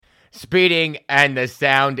Speeding, and the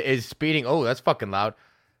sound is speeding. Oh, that's fucking loud.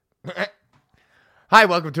 Hi,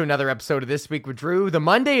 welcome to another episode of This Week with Drew, the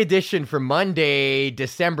Monday edition for Monday,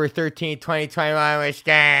 December 13th,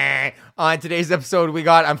 2021. On today's episode,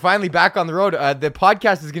 I'm finally back on the road. The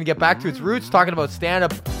podcast is going to get back to its roots, talking about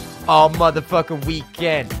stand-up all motherfucking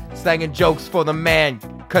weekend. Slanging jokes for the man,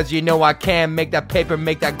 cause you know I can make that paper,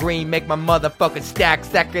 make that green, make my motherfucking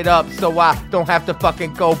stack it up so I don't have to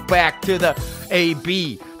fucking go back to the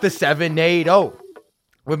AB, the 780,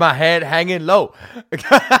 with my head hanging low.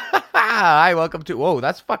 Hi, welcome to, whoa,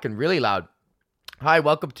 that's fucking really loud. Hi,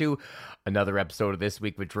 welcome to another episode of This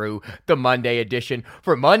Week with Drew, the Monday edition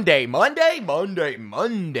for Monday, December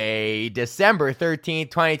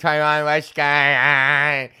 13th,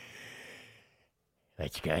 2021.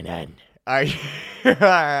 What's going on? Are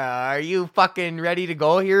you fucking ready to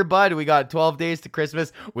go here, bud? We got 12 days to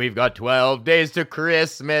Christmas. We've got 12 days to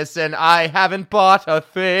Christmas, and I haven't bought a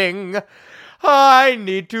thing. I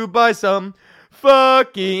need to buy some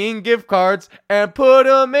fucking gift cards and put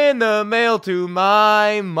them in the mail to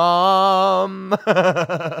my mom.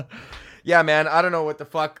 Yeah, man, I don't know what the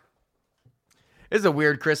fuck. This is a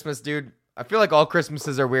weird Christmas, dude. I feel like all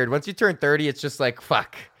Christmases are weird. Once you turn 30, it's just like,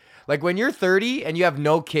 fuck. Like when you're 30 and you have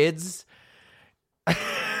no kids,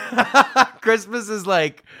 Christmas is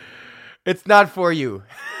like, it's not for you.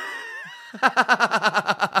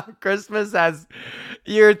 Christmas has,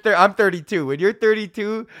 I'm 32. When you're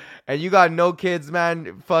 32 and you got no kids,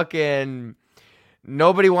 man, fucking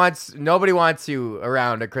nobody wants you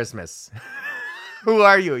around at Christmas. Who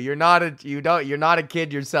are you? You're not a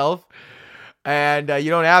kid yourself, and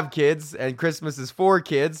you don't have kids, and Christmas is for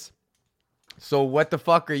kids. So what the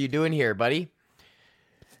fuck are you doing here, buddy?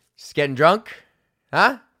 Just getting drunk?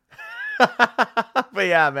 Huh? But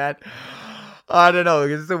yeah, man. I don't know.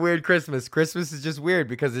 It's a weird Christmas. Christmas is just weird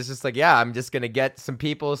because it's just like, yeah, I'm just going to get some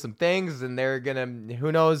people, some things, and they're going to,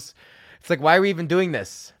 who knows? It's like, why are we even doing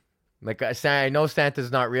this? Like, I know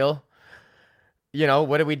Santa's not real. You know,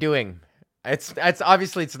 what are we doing? It's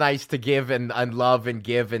obviously it's nice to give and love and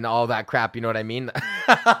give and all that crap. You know what I mean?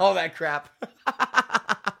 All that crap.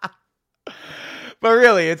 But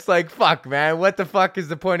really, it's like, fuck, man. What the fuck is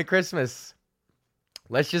the point of Christmas?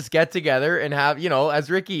 Let's just get together and have, you know,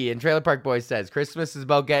 as Ricky in Trailer Park Boys says, Christmas is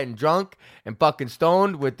about getting drunk and fucking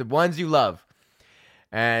stoned with the ones you love.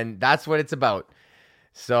 And that's what it's about.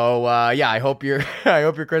 So, yeah, I hope your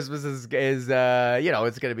Christmas is you know,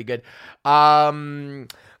 it's going to be good.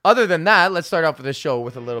 Other than that, let's start off with the show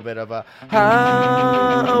with a little bit of a,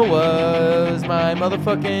 how was my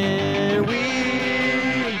motherfucking week?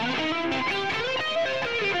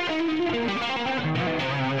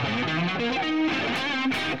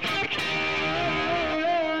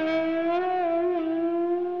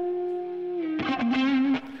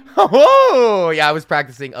 Oh, yeah, I was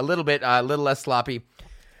practicing a little bit, a little less sloppy.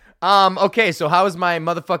 Okay, so how was my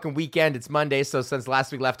motherfucking weekend? It's Monday, so since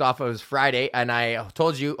last week left off, it was Friday, and I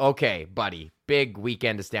told you, okay, buddy, big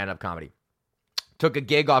weekend of stand-up comedy. Took a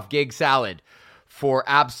gig off Gig Salad for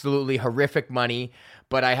absolutely horrific money,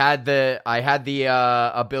 but I had the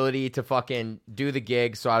ability to fucking do the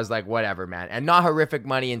gig, so I was like, whatever, man. And not horrific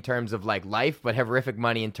money in terms of like life, but horrific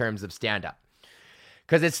money in terms of stand-up.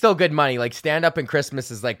 Because it's still good money. Like, stand-up and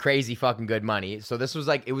Christmas is, like, crazy fucking good money. So this was,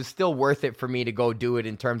 like, it was still worth it for me to go do it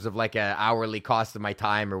in terms of, like, an hourly cost of my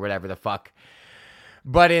time or whatever the fuck.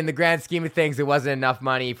 But in the grand scheme of things, it wasn't enough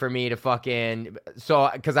money for me to fucking... So,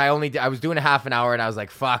 because I was doing a half an hour, and I was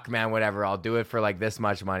like, fuck, man, whatever. I'll do it for, like, this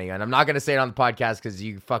much money. And I'm not going to say it on the podcast because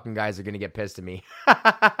you fucking guys are going to get pissed at me.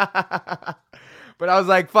 But I was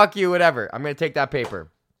like, fuck you, whatever. I'm going to take that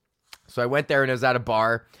paper. So I went there, and it was at a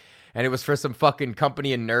bar. And it was for some fucking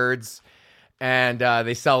company of nerds. And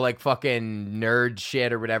they sell like fucking nerd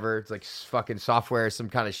shit or whatever. It's like fucking software, some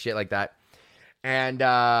kind of shit like that. And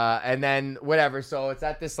then whatever. So it's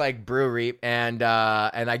at this like brewery. And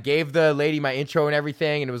I gave the lady my intro and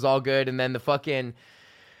everything. And it was all good. And then the fucking...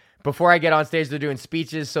 Before I get on stage, they're doing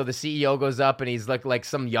speeches. So the CEO goes up and he's like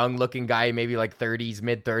some young looking guy, maybe like 30s,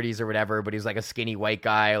 mid 30s or whatever. But he's like a skinny white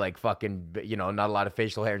guy, like fucking, you know, not a lot of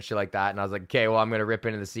facial hair and shit like that. And I was like, okay, well, I'm going to rip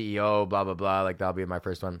into the CEO, blah, blah, blah. Like that'll be my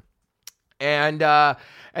first one. And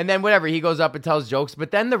then whatever, he goes up and tells jokes.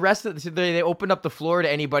 But then the rest of they open up the floor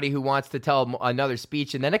to anybody who wants to tell another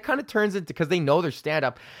speech. And then it kind of turns into, because they know they're stand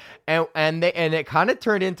up. And it kind of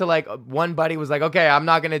turned into like one buddy was like, okay, I'm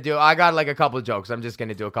not going to do, I got like a couple of jokes. I'm just going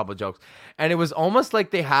to do a couple of jokes. And it was almost like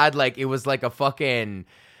they had like, it was like a fucking,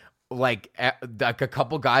 like a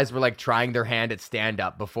couple guys were like trying their hand at stand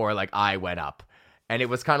up before like I went up. And it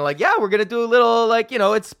was kind of like, yeah, we're going to do a little, like, you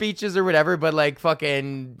know, it's speeches or whatever, but like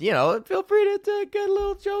fucking, you know, feel free to get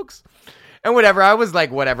little jokes. And whatever, I was like,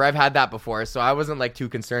 whatever, I've had that before, so I wasn't like too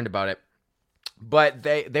concerned about it. But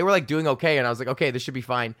they were like doing okay, and I was like, okay, this should be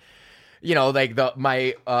fine. You know, like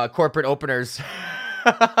my corporate openers,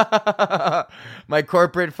 my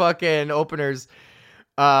corporate fucking openers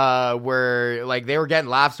were like, they were getting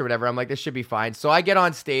laughs or whatever. I'm like, this should be fine. So I get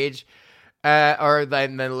on stage. Or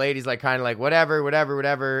then the lady's like, kind of like, whatever.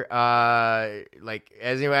 Like,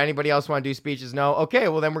 anybody else want to do speeches? No. Okay,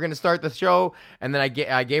 well then we're gonna start the show. And then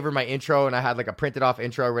I gave her my intro, and I had like a printed off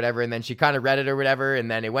intro or whatever. And then she kind of read it or whatever. And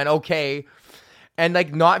then it went okay. And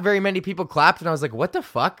like, not very many people clapped. And I was like, what the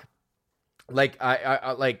fuck? Like,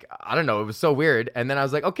 I don't know. It was so weird. And then I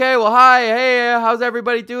was like, okay, well, hi, hey, how's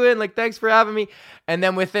everybody doing? Like, thanks for having me. And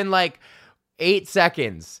then within like 8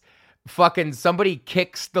 seconds, fucking somebody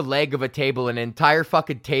kicks the leg of a table, an entire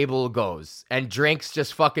fucking table goes, and drinks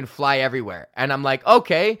just fucking fly everywhere. And I'm like,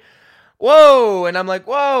 okay, whoa. And I'm like,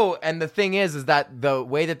 whoa. And the thing is that the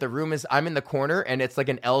way that the room is, I'm in the corner, and it's like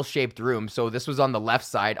an L-shaped room. So this was on the left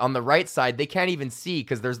side. On the right side, they can't even see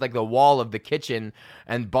because there's like the wall of the kitchen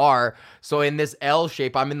and bar. So in this L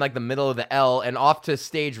shape, I'm in like the middle of the L, and off to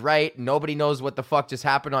stage right, nobody knows what the fuck just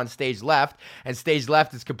happened on stage left. And stage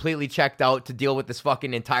left is completely checked out to deal with this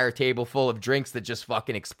fucking entire table full of drinks that just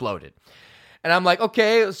fucking exploded. And I'm like,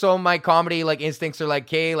 okay, so my comedy like instincts are like,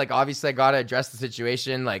 okay, like obviously I gotta address the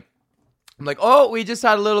situation. Like, I'm like, oh, we just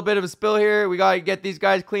had a little bit of a spill here. We got to get these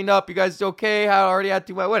guys cleaned up. You guys okay? I already had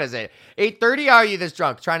too much. What is it? 8:30? How are you this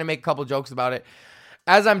drunk? Trying to make a couple jokes about it.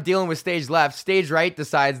 As I'm dealing with stage left, stage right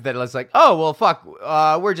decides that it's like, oh, well, fuck.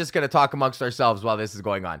 We're just going to talk amongst ourselves while this is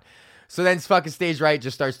going on. So then fucking stage right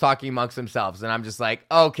just starts talking amongst themselves. And I'm just like,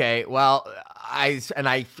 okay, well, I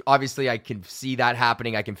obviously I can see that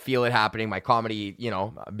happening. I can feel it happening. My comedy, you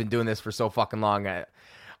know, I've been doing this for so fucking long.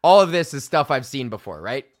 All of this is stuff I've seen before,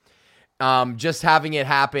 right? Just having it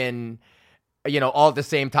happen, you know, all at the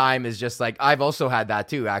same time is just like, I've also had that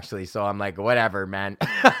too, actually. So I'm like, whatever, man.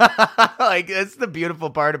 Like, it's the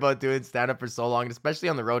beautiful part about doing stand-up for so long, especially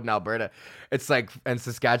on the road in Alberta. It's like, and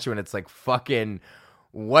Saskatchewan, it's like fucking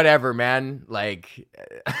whatever, man. Like,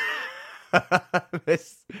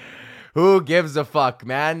 who gives a fuck,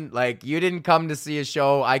 man? Like, you didn't come to see a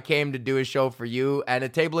show. I came to do a show for you, and a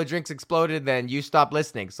table of drinks exploded, then you stopped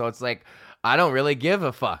listening. So it's like, I don't really give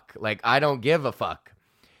a fuck. Like, I don't give a fuck.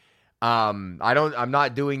 I'm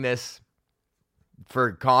not doing this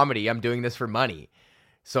for comedy. I'm doing this for money.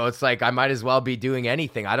 So it's like, I might as well be doing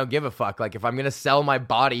anything. I don't give a fuck. Like, if I'm going to sell my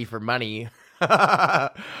body for money,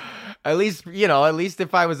 at least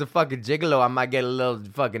if I was a fucking gigolo, I might get a little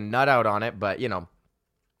fucking nut out on it. But, you know.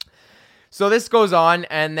 So this goes on,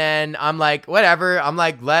 and then I'm like, whatever. I'm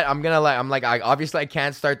like, I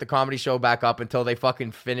can't start the comedy show back up until they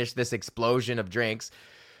fucking finish this explosion of drinks.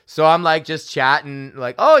 So I'm like, just chatting,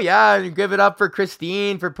 like, oh yeah, and give it up for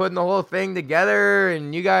Christine for putting the whole thing together.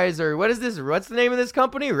 And you guys are, what's the name of this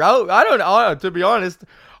company? Route? I don't know. To be honest,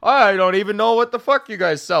 I don't even know what the fuck you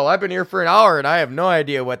guys sell. I've been here for an hour, and I have no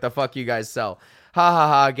idea what the fuck you guys sell. Ha ha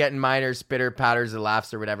ha, getting minor spitter patters and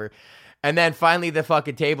laughs or whatever. And then finally the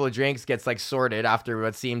fucking table of drinks gets like sorted after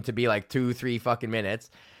what seemed to be like 2-3 fucking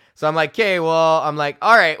minutes. So I'm like, okay, well, I'm like,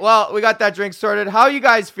 all right, well, we got that drink sorted. How you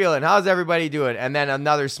guys feeling? How's everybody doing? And then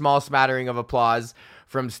another small smattering of applause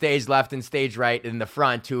from stage left and stage right in the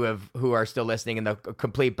front who are still listening, and the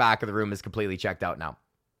complete back of the room is completely checked out now.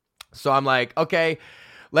 So I'm like, okay,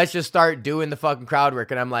 let's just start doing the fucking crowd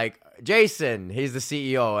work. And I'm like, Jason, he's the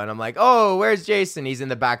CEO. And I'm like, oh, where's Jason? He's in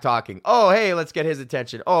the back talking. Oh, hey, let's get his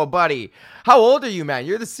attention. Oh, buddy, how old are you, man?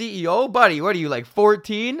 You're the CEO, buddy. What are you, like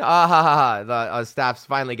 14? Ah, ha, ha, ha. The staff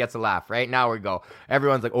finally gets a laugh, right? Now we go.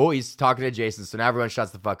 Everyone's like, oh, he's talking to Jason. So now everyone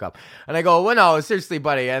shuts the fuck up. And I go, well, no, seriously,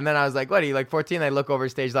 buddy. And then I was like, what are you, like 14? I look over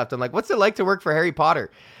stage left. I'm like, what's it like to work for Harry Potter?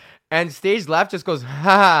 And stage left just goes,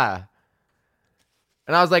 ha.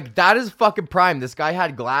 And I was like, that is fucking prime. This guy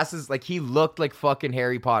had glasses. Like, he looked like fucking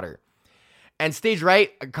Harry Potter. And stage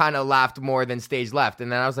right kind of laughed more than stage left.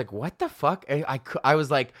 And then I was like, what the fuck? I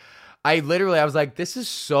was like, this is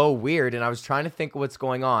so weird. And I was trying to think of what's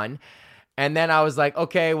going on. And then I was like,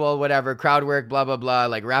 okay, well, whatever. Crowd work, blah, blah, blah.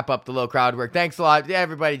 Like, wrap up the little crowd work. Thanks a lot to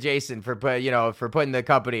everybody, Jason, for putting the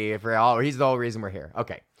company, he's the whole reason we're here.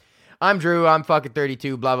 Okay. I'm Drew. I'm fucking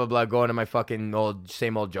 32, blah, blah, blah. Going to my fucking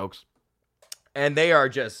same old jokes. And they are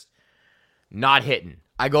just not hitting.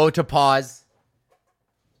 I go to pause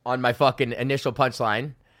on my fucking initial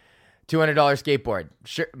punchline. $200 skateboard.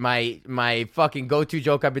 Sure, my fucking go-to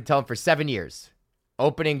joke I've been telling for 7 years.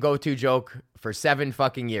 Opening go-to joke for 7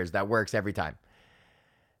 fucking years. That works every time.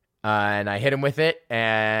 And I hit him with it,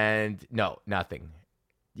 and no, nothing.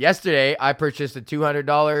 Yesterday, I purchased a $200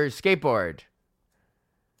 skateboard.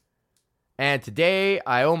 And today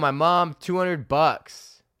I owe my mom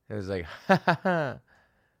 $200. It was like, I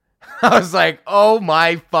was like, oh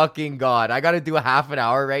my fucking God. I got to do a half an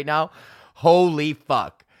hour right now. Holy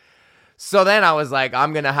fuck. So then I was like,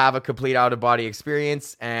 I'm going to have a complete out of body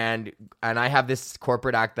experience. And I have this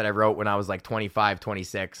corporate act that I wrote when I was like 25,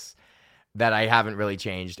 26 that I haven't really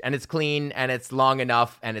changed. And it's clean and it's long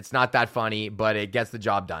enough and it's not that funny, but it gets the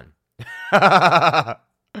job done.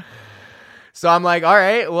 So I'm like, all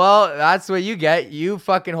right, well, that's what you get. You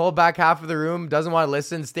fucking hold back half of the room, doesn't want to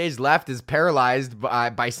listen. Stage left is paralyzed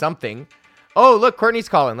by something. Oh, look, Courtney's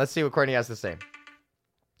calling. Let's see what Courtney has to say.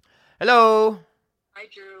 Hello. Hi,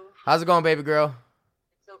 Drew. How's it going, baby girl?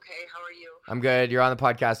 It's okay. How are you? I'm good. You're on the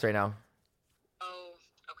podcast right now. Oh,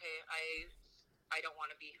 okay. I don't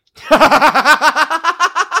want to be.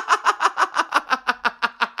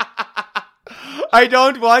 I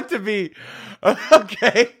don't want to be.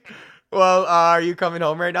 Okay. Well, are you coming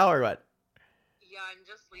home right now or what? Yeah, I'm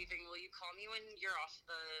just leaving. Will you call me when you're off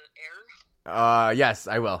the air? Yes,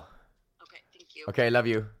 I will. Okay, thank you. Okay, love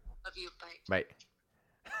you. Love you. Bye.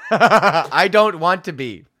 Bye. I don't want to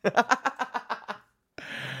be.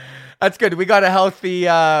 That's good. We got a healthy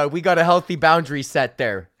boundary set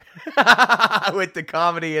there. With the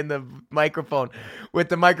comedy and the microphone. With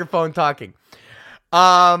the microphone talking.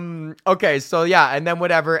 Okay, so yeah, and then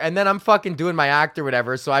whatever, and then I'm fucking doing my act or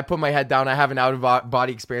whatever, so I put my head down, I have an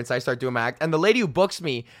out-of-body experience, I start doing my act, and the lady who books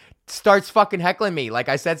me starts fucking heckling me, like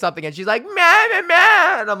I said something, and she's like,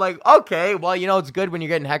 man, and I'm like, okay, well, you know, it's good when you're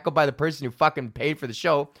getting heckled by the person who fucking paid for the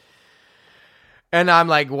show, and I'm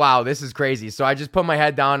like, wow, this is crazy, so I just put my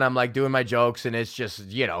head down, I'm like doing my jokes, and it's just,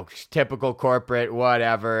 you know, typical corporate,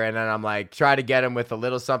 whatever, and then I'm like, try to get him with a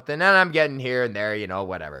little something, and I'm getting here and there, you know,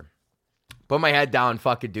 whatever. Put my head down,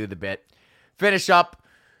 fucking do the bit. Finish up,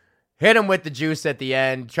 hit him with the juice at the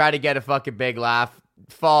end, try to get a fucking big laugh.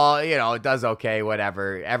 Fall, you know, it does okay,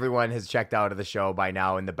 whatever. Everyone has checked out of the show by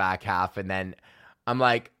now in the back half. And then I'm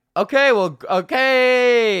like, okay, well,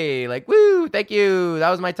 okay. Like, woo, thank you. That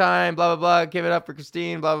was my time, blah, blah, blah. Give it up for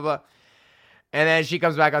Christine, blah, blah, blah. And then she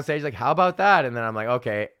comes back on stage like, how about that? And then I'm like,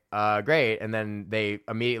 okay, great. And then they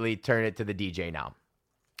immediately turn it to the DJ now.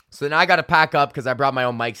 So now I got to pack up because I brought my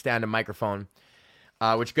own mic stand and microphone,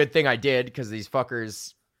 which good thing I did because these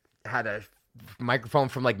fuckers had a microphone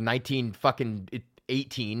from like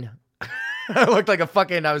 1918. I looked like I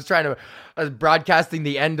was broadcasting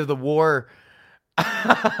the end of the war.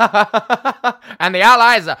 And the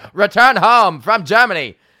Allies return home from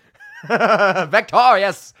Germany.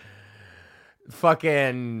 Victorious.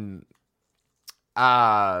 Fucking,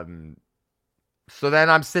 so then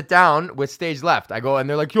I'm sit down with stage left. I go and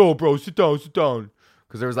they're like, yo, bro, sit down.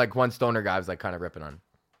 Because there was like one stoner guy I was like kind of ripping on.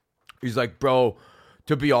 He's like, bro,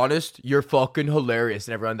 to be honest, you're fucking hilarious.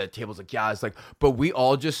 And everyone at that table's like, yeah. It's like, but we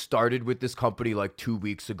all just started with this company like 2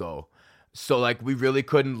 weeks ago. So like we really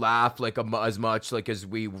couldn't laugh like as much like as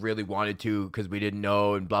we really wanted to because we didn't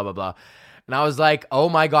know and blah, blah, blah. And I was like, oh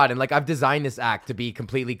my God. And like I've designed this act to be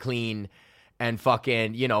completely clean and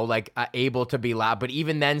fucking, you know, like able to be loud. But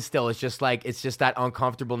even then still, it's just that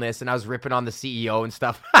uncomfortableness. And I was ripping on the CEO and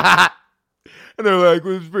stuff. And they're like,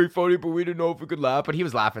 well, it was very funny, but we didn't know if we could laugh. But he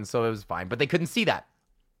was laughing, so it was fine. But they couldn't see that.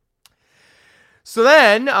 So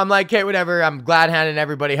then I'm like, okay, whatever. I'm glad handing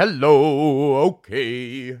everybody, hello,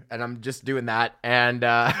 okay. And I'm just doing that. And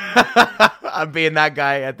I'm being that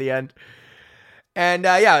guy at the end. And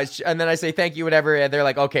yeah, and then I say thank you, whatever. And they're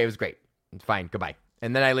like, okay, it was great. Fine, goodbye.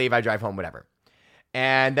 And then I leave, I drive home, whatever.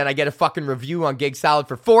 And then I get a fucking review on Gig Salad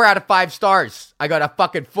for 4 out of 5 stars. I got a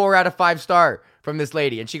fucking 4 out of 5 star from this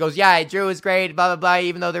lady. And she goes, yeah, Drew was great, blah, blah, blah.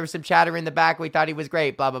 Even though there was some chatter in the back, we thought he was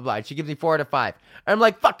great, blah, blah, blah. And she gives me 4 out of 5. And I'm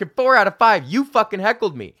like, fucking 4 out of 5. You fucking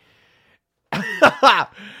heckled me.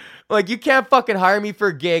 Like, you can't fucking hire me for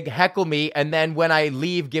a gig, heckle me, and then when I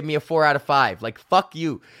leave, give me a 4 out of 5. Like, fuck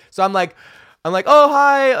you. So I'm like, oh,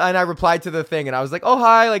 hi. And I replied to the thing and I was like, oh,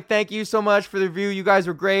 hi. Like, thank you so much for the review. You guys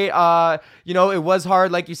were great. You know, it was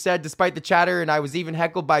hard, like you said, despite the chatter. And I was even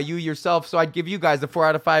heckled by you yourself. So I'd give you guys a 4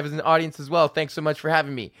 out of 5 as an audience as well. Thanks so much for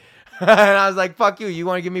having me. And I was like, fuck you. You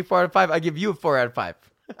want to give me 4 out of 5? I give you a 4 out of 5.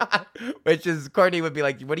 Which is, Courtney would be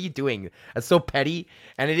like, what are you doing? That's so petty.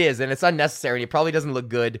 And it is. And it's unnecessary. And it probably doesn't look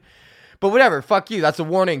good. But whatever. Fuck you. That's a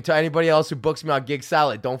warning to anybody else who books me on Gig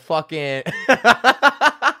Salad. Don't fucking...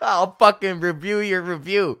 I'll fucking review your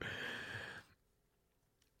review.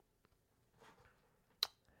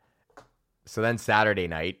 So then Saturday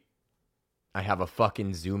night, I have a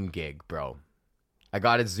fucking Zoom gig, bro. I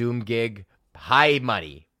got a Zoom gig. High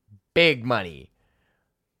money. Big money.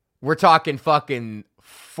 We're talking fucking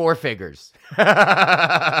 4 figures.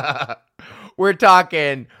 We're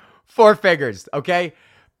talking 4 figures, okay?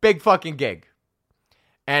 Big fucking gig.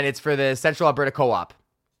 And it's for the Central Alberta Co-op.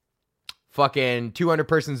 Fucking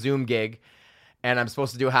 200-person Zoom gig. And I'm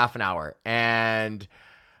supposed to do half an hour. And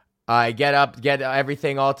I get up, get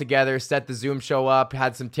everything all together, set the Zoom show up,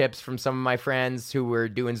 had some tips from some of my friends who were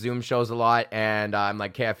doing Zoom shows a lot. And I'm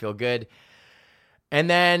like, okay, I feel good. And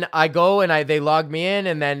then I go and they log me in.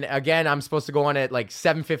 And then again, I'm supposed to go on at like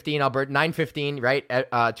 7:15 Alberta, 9:15, right?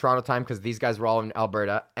 At Toronto time, because these guys were all in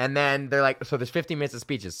Alberta. And then they're like, so there's 15 minutes of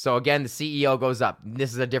speeches. So again, the CEO goes up.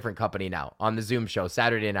 This is a different company now on the Zoom show,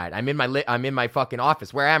 Saturday night. I'm in my fucking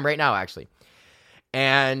office where I am right now, actually.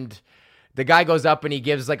 And the guy goes up and he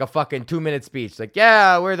gives like a fucking 2-minute speech. Like,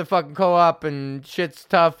 yeah, we're the fucking co-op and shit's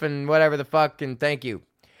tough and whatever the fuck and thank you.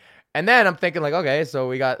 And then I'm thinking like, okay, so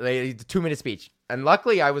we got a 2-minute speech. And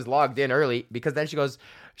luckily I was logged in early because then she goes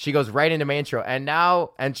right into my intro. And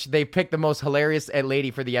now, they picked the most hilarious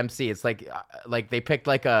lady for the MC. It's like they picked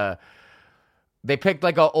like a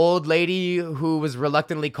old lady who was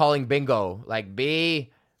reluctantly calling bingo. Like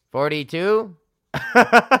B42?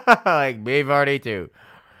 Like B42.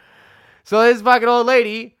 So this fucking old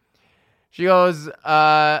lady, she goes,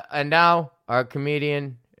 and now our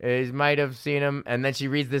comedian might have seen him, and then she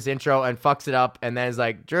reads this intro and fucks it up, and then it's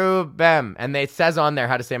like, Drew Bem, and it says on there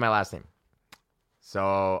how to say my last name.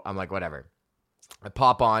 So I'm like, whatever. I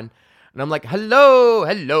pop on, and I'm like, hello,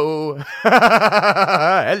 hello.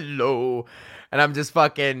 And I'm just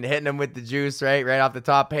fucking hitting them with the juice, right off the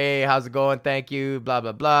top. Hey, how's it going? Thank you, blah,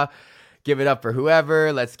 blah, blah. Give it up for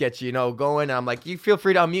whoever. Let's get you, going. And I'm like, you feel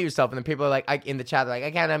free to unmute yourself. And then people are like, in the chat, they're like,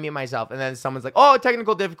 I can't unmute myself. And then someone's like, oh,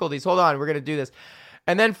 technical difficulties. Hold on, we're going to do this.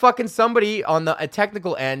 And then fucking somebody on the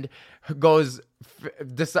technical end goes,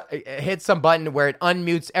 hits some button where it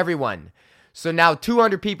unmutes everyone. So now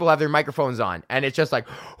 200 people have their microphones on. And it's just like,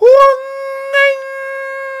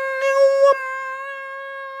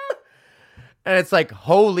 and it's like,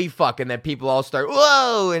 holy fuck. And then people all start,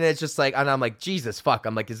 whoa. And it's just like, and I'm like, Jesus fuck.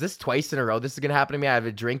 I'm like, is this twice in a row? This is going to happen to me. I have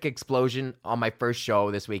a drink explosion on my first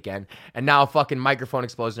show this weekend. And now a fucking microphone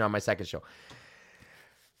explosion on my second show.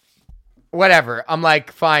 Whatever. I'm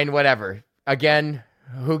like, fine, whatever. Again,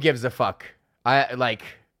 who gives a fuck?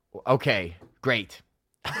 Okay, great.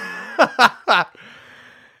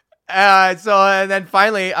 And then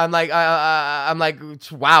finally, I'm like,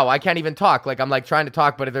 wow, I can't even talk. Like, I'm like trying to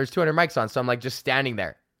talk, but there's 200 mics on, so I'm like just standing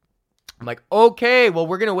there. I'm like, okay, well,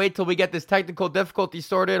 we're gonna wait till we get this technical difficulty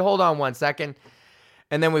sorted. Hold on one second.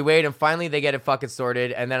 And then we wait, and finally they get it fucking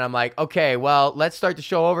sorted. And then I'm like, okay, well, let's start the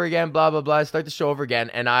show over again. Blah blah blah. Start the show over again.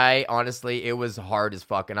 And I honestly, it was hard as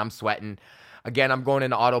fuck, and I'm sweating. Again, I'm going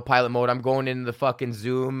into autopilot mode. I'm going into the fucking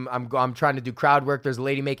Zoom. I'm trying to do crowd work. There's a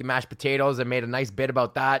lady making mashed potatoes. I made a nice bit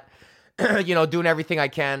about that. Doing everything I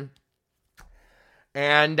can.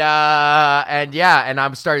 And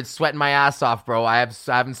I'm started sweating my ass off, bro. I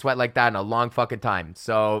haven't sweat like that in a long fucking time.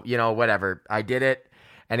 So, whatever. I did it,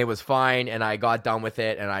 and it was fine, and I got done with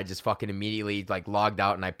it, and I just fucking immediately, logged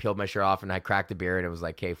out, and I peeled my shirt off, and I cracked a beer, and it was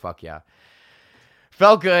like, hey, fuck yeah.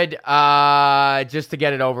 Felt good, just to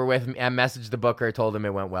get it over with. I messaged the booker, told him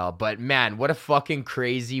it went well. But, man, what a fucking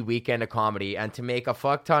crazy weekend of comedy. And to make a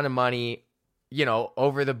fuck ton of money,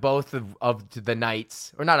 over the both of the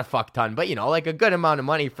nights. Or not a fuck ton, but, like a good amount of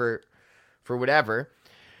money for whatever.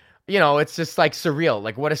 It's just,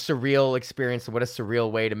 surreal. What a surreal experience. What a surreal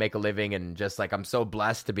way to make a living. And just, I'm so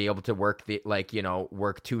blessed to be able to work,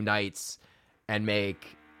 work 2 nights and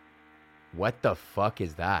make... What the fuck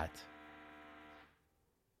is that?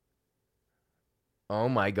 Oh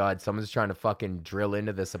my God, someone's trying to fucking drill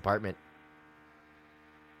into this apartment.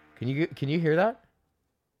 Can you hear that?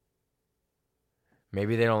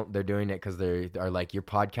 Maybe they're doing it because they are like, your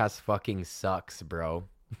podcast fucking sucks, bro.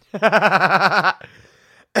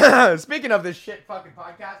 Speaking of this shit fucking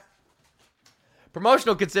podcast,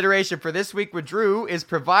 promotional consideration for This Week with Drew is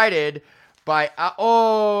provided by,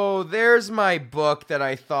 there's my book that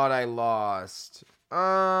I thought I lost.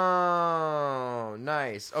 Oh,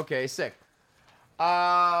 nice. Okay, sick.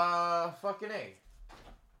 Fucking A.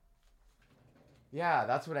 Yeah,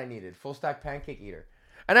 that's what I needed. Full stack pancake eater.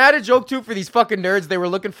 And I had a joke too for these fucking nerds. They were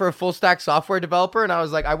looking for a full stack software developer. And I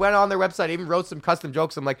was like, I went on their website, even wrote some custom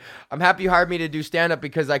jokes. I'm like, I'm happy you hired me to do stand up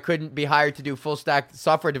because I couldn't be hired to do full stack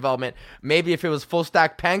software development. Maybe if it was full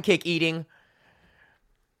stack pancake eating.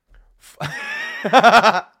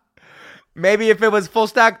 Maybe if it was full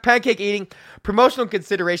stack pancake eating. Promotional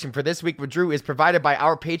consideration for This Week with Drew is provided by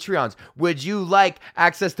our Patreons. Would you like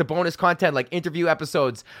access to bonus content like interview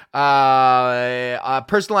episodes,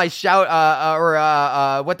 personalized shout,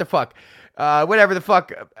 or what the fuck, whatever the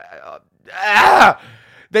fuck,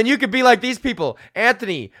 then you could be like these people: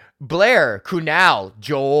 Anthony, Blair, Kunal,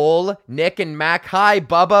 Joel, Nick, and Mac. Hi,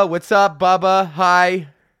 Bubba. What's up, Bubba? Hi.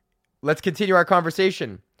 Let's continue our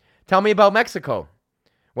conversation. Tell me about Mexico.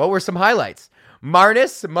 What were some highlights?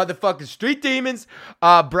 Marnus, motherfucking Street Demons,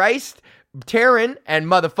 Bryce, Taryn, and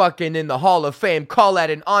motherfucking in the Hall of Fame,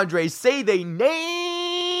 Colette and Andre. Say they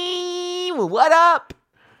name. What up?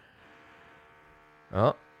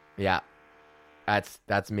 Oh, yeah.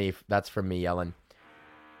 That's me. That's from me yelling.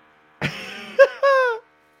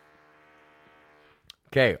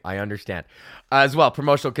 Okay, I understand. As well,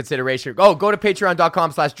 promotional consideration. Oh, go to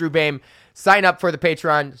patreon.com/DrewBame. Sign up for the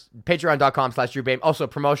Patreon, patreon.com/DrewBame. Also,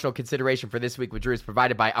 promotional consideration for this week with Drew is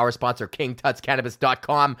provided by our sponsor,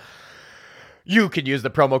 KingTutsCannabis.com. You can use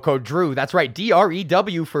the promo code Drew. That's right,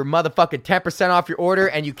 DREW for motherfucking 10% off your order.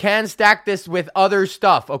 And you can stack this with other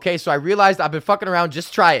stuff. Okay, so I realized I've been fucking around.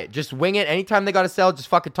 Just try it. Just wing it. Anytime they got to sell, just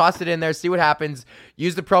fucking toss it in there. See what happens.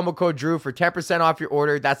 Use the promo code Drew for 10% off your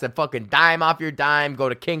order. That's a fucking dime off your dime. Go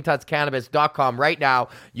to KingTutsCannabis.com right now.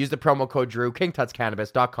 Use the promo code Drew.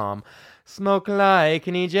 KingTutsCannabis.com. Smoke like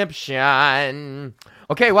an Egyptian.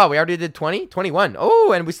 Okay, wow, we already did 20? 21.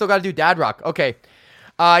 Oh, and we still got to do Dad Rock. Okay.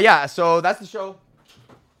 Yeah, so that's the show.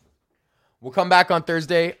 We'll come back on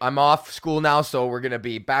Thursday. I'm off school now, so we're going to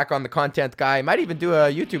be back on the content guy. Might even do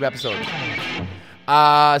a YouTube episode.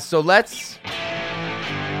 So let's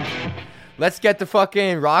get the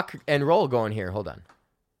fucking rock and roll going here. Hold on.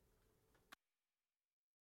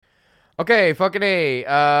 Okay, fucking A.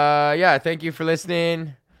 Yeah, thank you for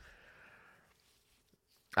listening.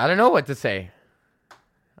 I don't know what to say.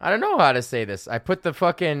 I don't know how to say this. I put the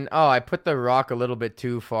rock a little bit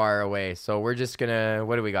too far away. So we're just gonna,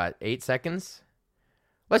 what do we got? 8 seconds?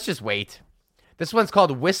 Let's just wait. This one's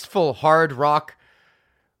called Wistful Hard Rock.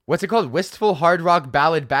 What's it called? Wistful Hard Rock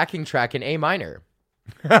Ballad Backing Track in A minor.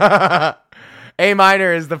 A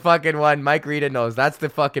minor is the fucking one Mike Rita knows. That's the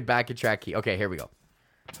fucking backing track key. Okay, here we go.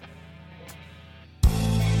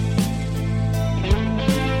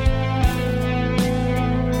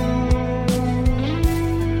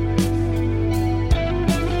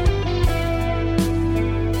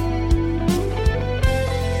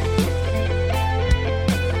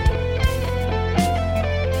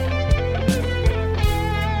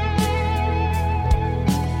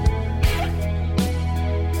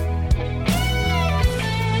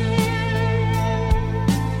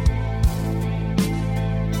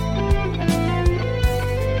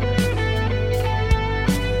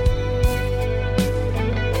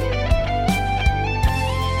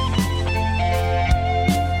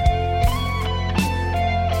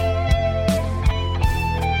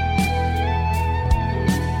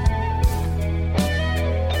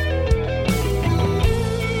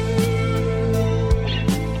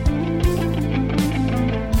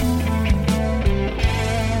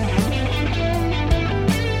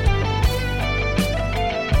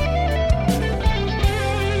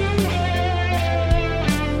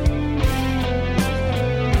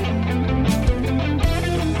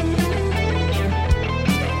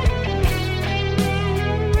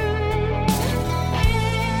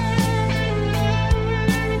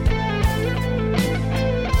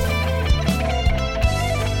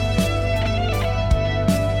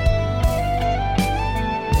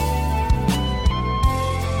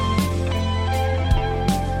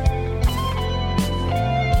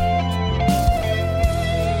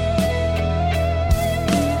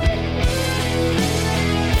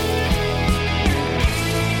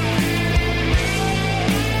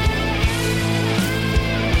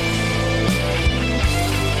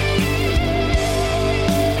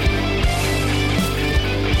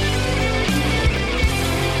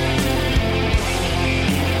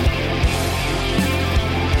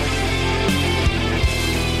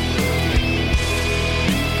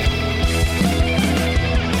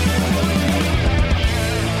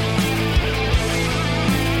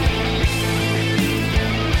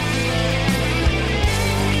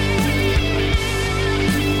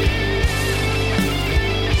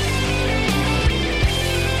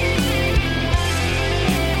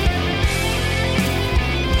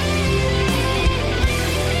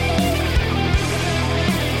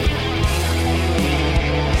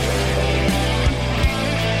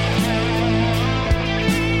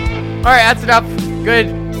 All right, that's enough.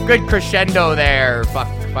 Good crescendo there.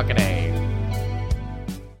 Fucking A.